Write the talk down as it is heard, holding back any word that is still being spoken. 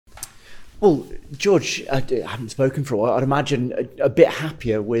Well, George, I haven't spoken for a while. I'd imagine a bit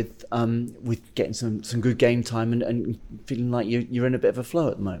happier with getting some good game time and feeling like you're in a bit of a flow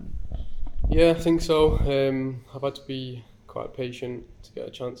at the moment. Yeah, I think so. I've had to be quite patient to get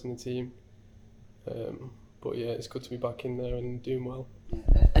a chance in the team. But yeah, it's good to be back in there and doing well.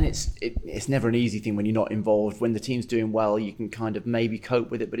 And it's never an easy thing when you're not involved. When the team's doing well, you can kind of maybe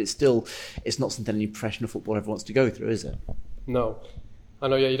cope with it, but it's not something any professional footballer ever wants to go through, is it? No, I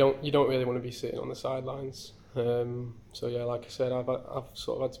know. Yeah, you don't really want to be sitting on the sidelines. So yeah, like I said, I've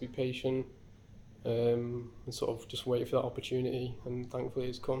sort of had to be patient and sort of just wait for that opportunity, and thankfully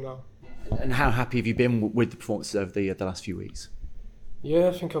it's come now. And how happy have you been with the performances over the last few weeks? Yeah,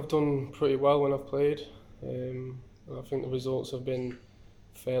 I think I've done pretty well when I've played. I think the results have been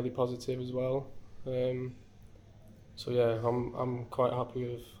fairly positive as well. So yeah, I'm quite happy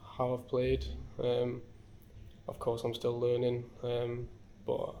with how I've played. Of course, I'm still learning,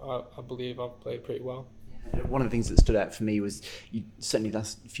 but I believe I've played pretty well. One of the things that stood out for me was certainly the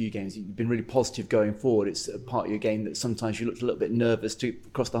last few games, you've been really positive going forward. It's a part of your game that sometimes you looked a little bit nervous to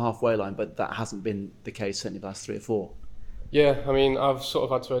cross the halfway line, but that hasn't been the case certainly the last 3 or 4. Yeah, I mean, I've sort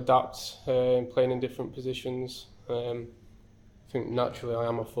of had to adapt playing in different positions. I think naturally I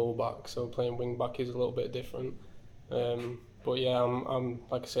am a full-back, so playing wing-back is a little bit different. But yeah, I'm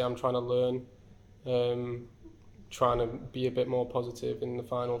like I say, I'm trying to learn, trying to be a bit more positive in the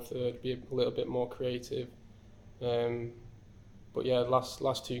final third, be a little bit more creative. But yeah,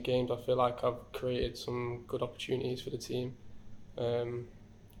 last 2 games I feel like I've created some good opportunities for the team.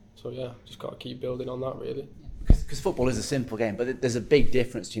 So yeah, just got to keep building on that really. Because football is a simple game, but there's a big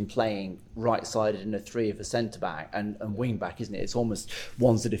difference between playing right-sided in a 3 of a centre-back and wing-back, isn't it? It's almost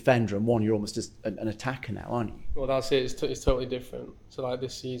one's the defender and one you're almost just an attacker now, aren't you? Well, that's it. It's totally different. So like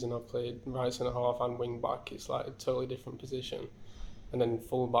this season I've played right centre-half and wing-back. It's like a totally different position. And then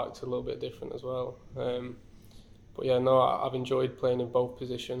full-back's a little bit different as well. But yeah, no, I've enjoyed playing in both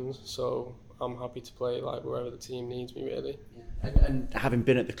positions, so I'm happy to play like wherever the team needs me really. And having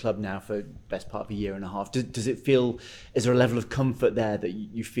been at the club now for the best part of a year and a half, does it feel, is there a level of comfort there that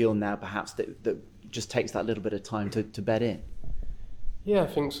you feel now perhaps that just takes that little bit of time to bed in? Yeah, I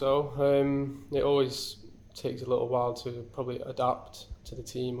think so. It always takes a little while to probably adapt to the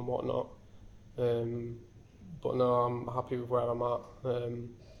team and whatnot. But no, I'm happy with where I'm at.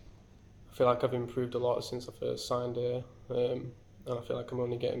 I feel like I've improved a lot since I first signed here. And I feel like I'm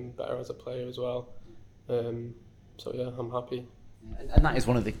only getting better as a player as well. So yeah, I'm happy. And that is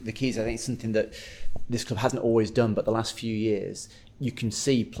one of the keys. I think it's something that this club hasn't always done, but the last few years, you can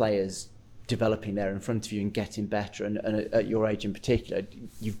see players developing there in front of you and getting better. And at your age in particular,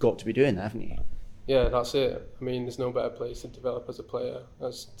 you've got to be doing that, haven't you? Yeah, that's it. I mean, there's no better place to develop as a player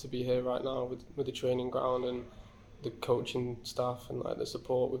as to be here right now with the training ground and the coaching staff and like the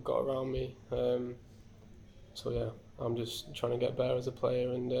support we've got around me. So yeah, I'm just trying to get better as a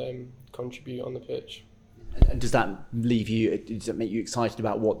player and contribute on the pitch. And does that leave you? Does that make you excited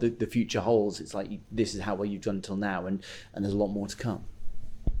about what the future holds? It's like this is how well you've done until now, and there's a lot more to come.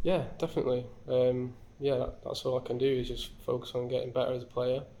 Yeah, definitely. Yeah, that's all I can do is just focus on getting better as a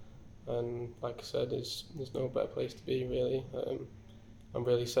player. And like I said, there's no better place to be really. I'm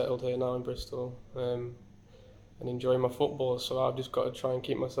really settled here now in Bristol and enjoying my football. So I've just got to try and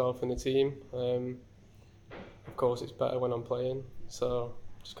keep myself in the team. Of course, it's better when I'm playing. So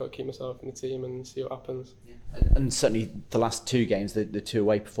just got to keep myself in the team and see what happens. And certainly the last 2 games, the 2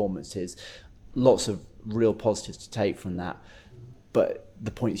 away performances, lots of real positives to take from that. But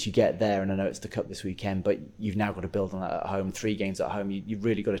the points you get there, and I know it's the Cup this weekend, but you've now got to build on that at home. 3 games at home, you've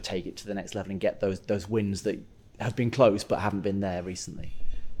really got to take it to the next level and get those wins that have been close but haven't been there recently.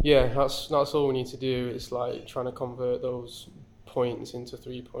 Yeah, that's all we need to do. It's like trying to convert those points into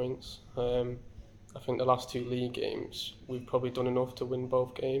 3 points. I think the last 2 league games, we've probably done enough to win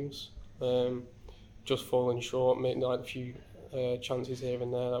both games. Just falling short, making like a few chances here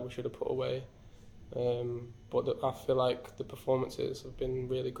and there that we should have put away. But I feel like the performances have been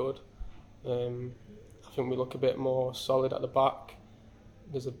really good. I think we look a bit more solid at the back.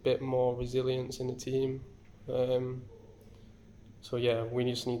 There's a bit more resilience in the team. So yeah, we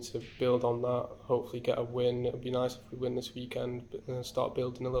just need to build on that, hopefully get a win. It would be nice if we win this weekend and start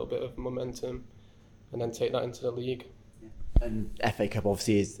building a little bit of momentum and then take that into the league. And FA Cup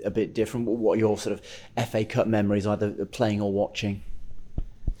obviously is a bit different. What are your sort of FA Cup memories, either playing or watching?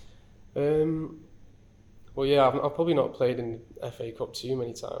 Well, yeah, I've probably not played in the FA Cup too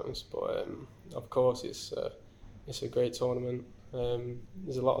many times, but of course it's a great tournament.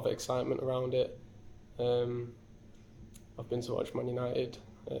 There's a lot of excitement around it. I've been to watch Man United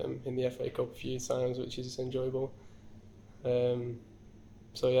in the FA Cup a few times, which is enjoyable.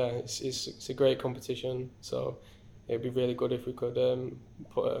 So yeah, it's a great competition. So it'd be really good if we could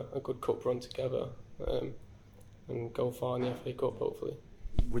put a good cup run together and go far in the FA Cup, hopefully.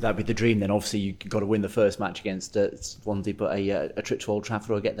 Would that be the dream then? Obviously, you've got to win the first match against Swansea, but a trip to Old Trafford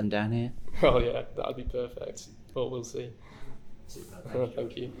will get them down here? Oh yeah, that'd be perfect, but we'll see.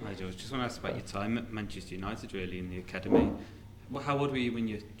 Thank you. Hi George, just want to ask about your time at Manchester United, really, in the academy. Well, how old were you when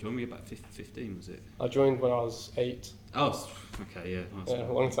you joined? Were you about 15, was it? I joined when I was 8. Oh, okay, yeah. Yeah,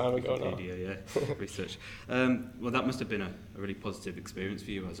 a long time ago now. Yeah, research. Well, that must have been a really positive experience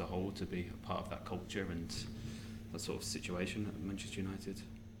for you as a whole, to be a part of that culture and that sort of situation at Manchester United.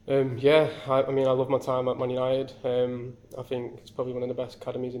 Yeah, I mean, I love my time at Man United. I think it's probably one of the best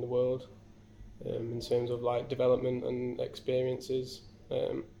academies in the world in terms of like development and experiences.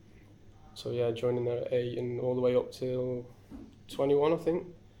 So yeah, joining there at 8 and all the way up till 21, I think.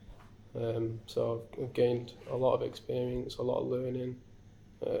 So I've gained a lot of experience, a lot of learning.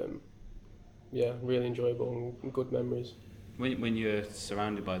 Yeah, really enjoyable and good memories. When you're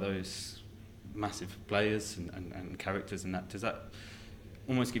surrounded by those massive players and characters and that, does that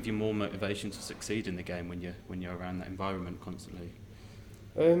almost give you more motivation to succeed in the game when you're around that environment constantly?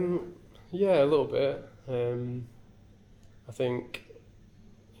 Yeah, a little bit. I think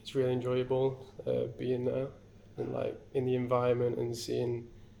it's really enjoyable being there and like in the environment and seeing,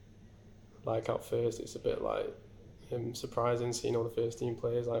 like at first it's a bit like surprising seeing all the first team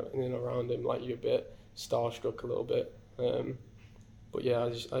players like in and around him, like you're a bit starstruck a little bit. But yeah,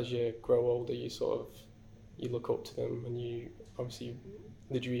 as you grow older, you look up to them, and you obviously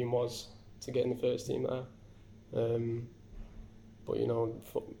the dream was to get in the first team there. But you know,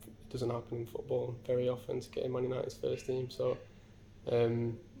 it doesn't happen in football very often to get in Man United's first team. So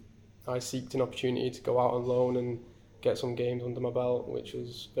I seeked an opportunity to go out on loan and get some games under my belt, which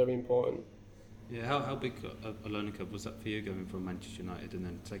was very important. Yeah, how big a learning curve was that for you, going from Manchester United and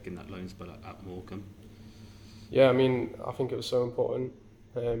then taking that loan spell at Morecambe? Yeah, I mean, I think it was so important.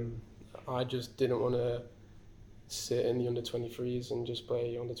 I just didn't want to sit in the under-23s and just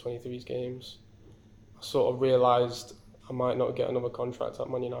play under-23s games. I sort of realised I might not get another contract at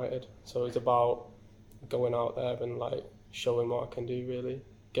Man United, so it's about going out there and like showing what I can do, really,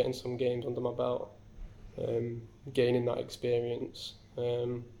 getting some games under my belt, gaining that experience,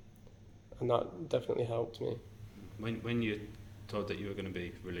 and that definitely helped me. When you told that you were going to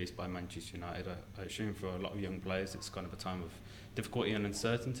be released by Manchester United, I assume for a lot of young players it's kind of a time of difficulty and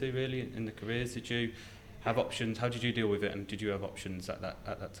uncertainty really in the careers. Did you have options? How did you deal with it, and did you have options at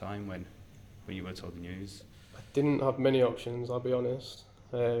that time when you were told the news? I didn't have many options, I'll be honest,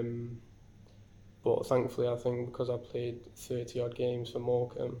 but thankfully I think because I played 30 odd games for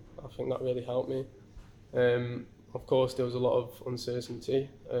Morecambe, I think that really helped me. Of course there was a lot of uncertainty.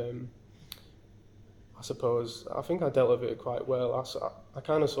 I think I dealt with it quite well. I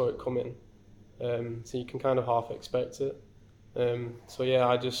kind of saw it coming, so you can kind of half expect it. So yeah,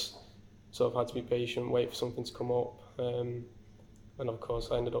 I just sort of had to be patient, wait for something to come up, and of course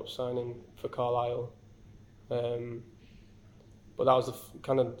I ended up signing for Carlisle. But that was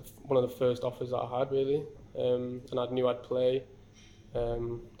one of the first offers that I had, really, and I knew I'd play.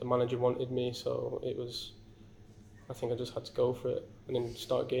 The manager wanted me, so I think I just had to go for it and then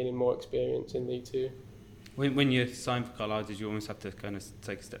start gaining more experience in League Two. When you signed for Carlisle, did you almost have to kind of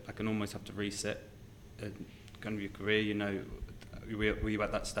take a step back and almost have to reset kind of your career? You know, were you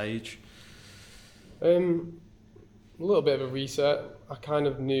at that stage? A little bit of a reset. I kind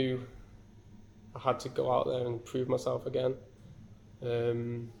of knew I had to go out there and prove myself again.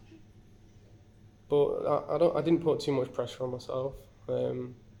 But I didn't put too much pressure on myself. I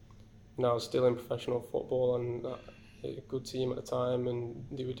was still in professional football and a good team at the time, and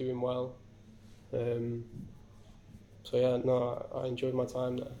they were doing well. So yeah, no, I enjoyed my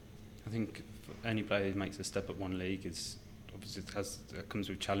time there. I think for any player who makes a step up one league, is obviously it comes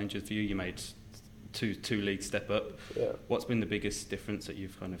with challenges for you. You made two league step up. Yeah. What's been the biggest difference that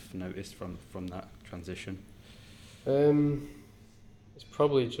you've kind of noticed from that transition? It's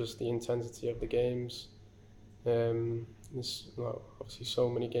probably just the intensity of the games. There's obviously so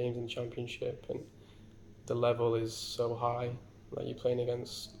many games in the Championship, and the level is so high. Like you're playing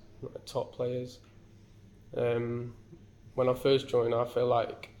against top players. When I first joined, I feel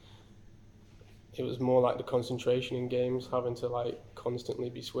like it was more like the concentration in games, having to like constantly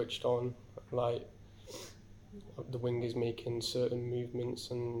be switched on, like the wingers making certain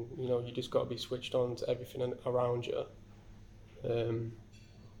movements, and you just got to be switched on to everything around you.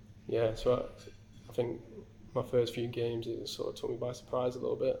 So I think my first few games it sort of took me by surprise a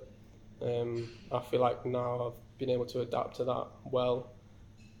little bit. I feel like now I've been able to adapt to that well,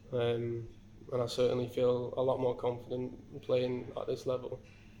 and and I certainly feel a lot more confident playing at this level.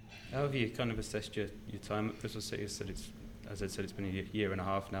 How have you kind of assessed your time at Bristol City? As I said, it's been a year and a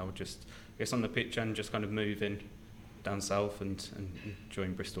half now, just I guess on the pitch and just kind of moving down south and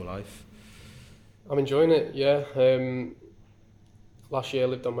enjoying Bristol life. I'm enjoying it, yeah. Last year I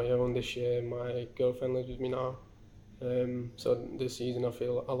lived on my own. This year my girlfriend lives with me now. So this season I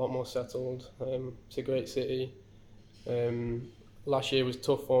feel a lot more settled. It's a great city. Last year was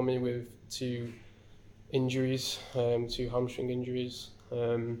tough for me with 2 injuries, 2 hamstring injuries,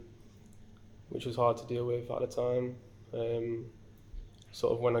 which was hard to deal with at the time.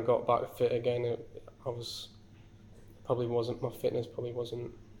 Sort of when I got back fit again, my fitness probably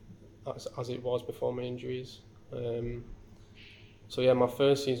wasn't as it was before my injuries. So yeah, my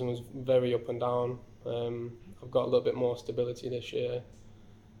first season was very up and down. I've got a little bit more stability this year.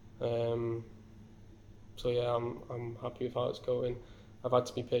 So yeah, I'm happy with how it's going. I've had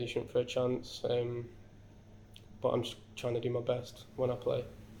to be patient for a chance, but I'm just trying to do my best when I play.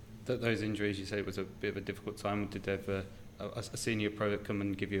 Those injuries, you said it was a bit of a difficult time. Did ever a senior pro come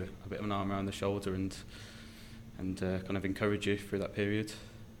and give you a bit of an arm around the shoulder and kind of encourage you through that period?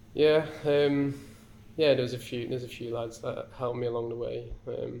 Yeah, there's a few lads that helped me along the way.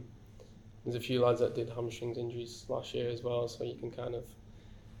 There's a few lads that did hamstring injuries last year as well, so you can kind of,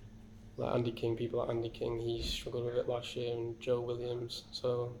 like people like Andy King, he struggled with it last year, and Joe Williams.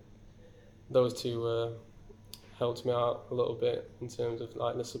 So those 2 helped me out a little bit in terms of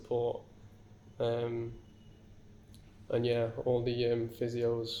like the support. And yeah, all the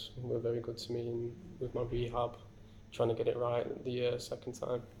physios were very good to me with my rehab, trying to get it right the second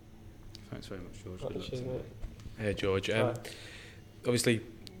time. Thanks very much, George. Hey, George. Obviously,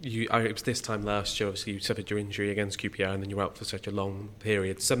 it was this time last year, obviously you suffered your injury against QPR and then you were out for such a long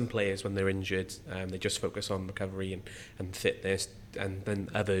period. Some players, when they're injured, they just focus on recovery and fitness, and then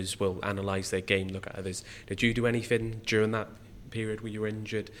others will analyse their game, look at others. Did you do anything during that period where you were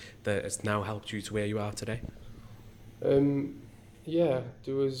injured that has now helped you to where you are today? Yeah,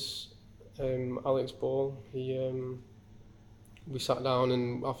 there was Alex Ball. We sat down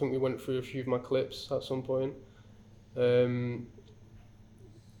and I think we went through a few of my clips at some point.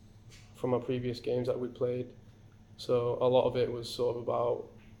 From my previous games that we played, so a lot of it was sort of about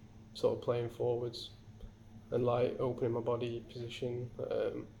sort of playing forwards and like opening my body position.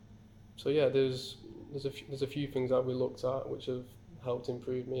 So yeah, there's a few things that we looked at which have helped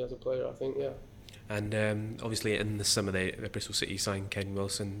improve me as a player, I think. Yeah. And obviously in the summer the Bristol City signed Ken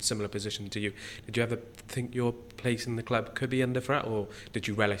Wilson, similar position to you. Did you ever think your place in the club could be under threat, or did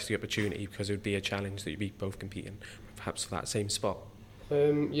you relish the opportunity because it would be a challenge that you'd be both competing perhaps for that same spot?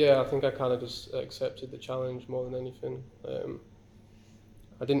 Yeah, I think I kind of just accepted the challenge more than anything.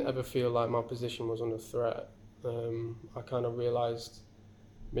 I didn't ever feel like my position was under threat. I kind of realised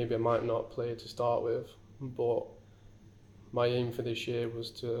maybe I might not play to start with, but my aim for this year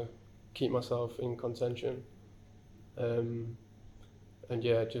was to keep myself in contention, and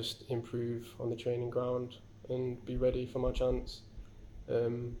yeah, just improve on the training ground and be ready for my chance.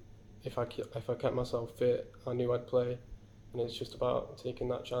 If I kept myself fit, I knew I'd play. And it's just about taking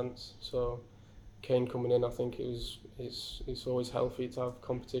that chance. So Kane coming in, I think it's always healthy to have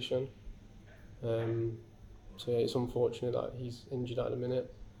competition. So yeah, it's unfortunate that he's injured at the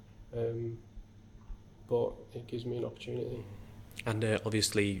minute, but it gives me an opportunity. And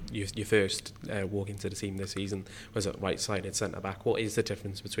obviously your first walk into the team this season was at right-sided centre-back. What is the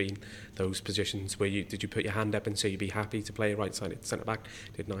difference between those positions? Did you put your hand up and say you'd be happy to play right-sided centre-back?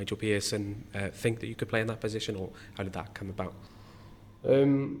 Did Nigel Pearson think that you could play in that position, or how did that come about?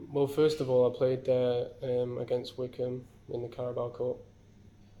 Well, first of all, I played there against Morecambe in the Carabao Cup.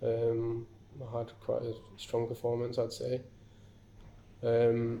 I had quite a strong performance, I'd say.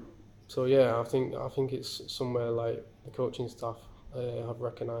 So yeah, I think it's somewhere like the coaching staff have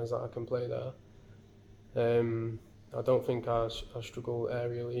recognised that I can play there. I don't think I struggle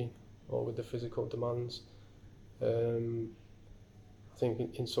aerially or with the physical demands. I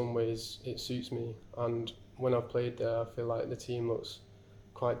think in some ways it suits me, and when I've played there I feel like the team looks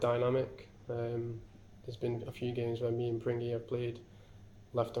quite dynamic. There's been a few games where me and Pringy have played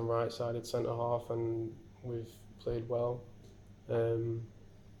left and right sided centre half and we've played well.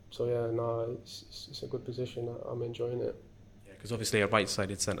 So yeah, no, it's a good position. I'm enjoying it. Yeah, because obviously a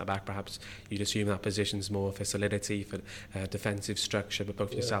right-sided centre-back, perhaps you'd assume that position's more for solidity, for defensive structure, but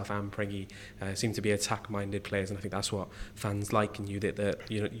both yourself and Pringy seem to be attack-minded players, and I think that's what fans like in you, that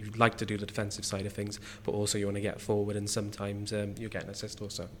you like to do the defensive side of things, but also you want to get forward, and sometimes you get an assist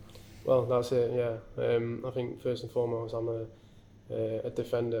also. Well, that's it, yeah. I think first and foremost I'm a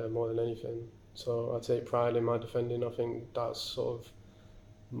defender more than anything, so I take pride in my defending. I think that's sort of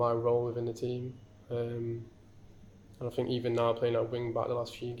my role within the team. And I think even now playing at wing back the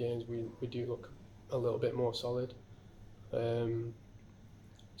last few games, we do look a little bit more solid.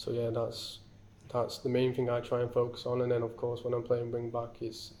 So yeah, that's the main thing I try and focus on. And then of course when I'm playing wing back,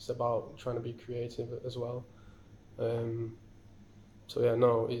 it's about trying to be creative as well. So yeah,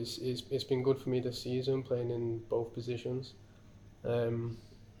 no, it's been good for me this season playing in both positions. You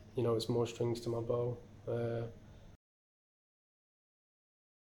know, it's more strings to my bow.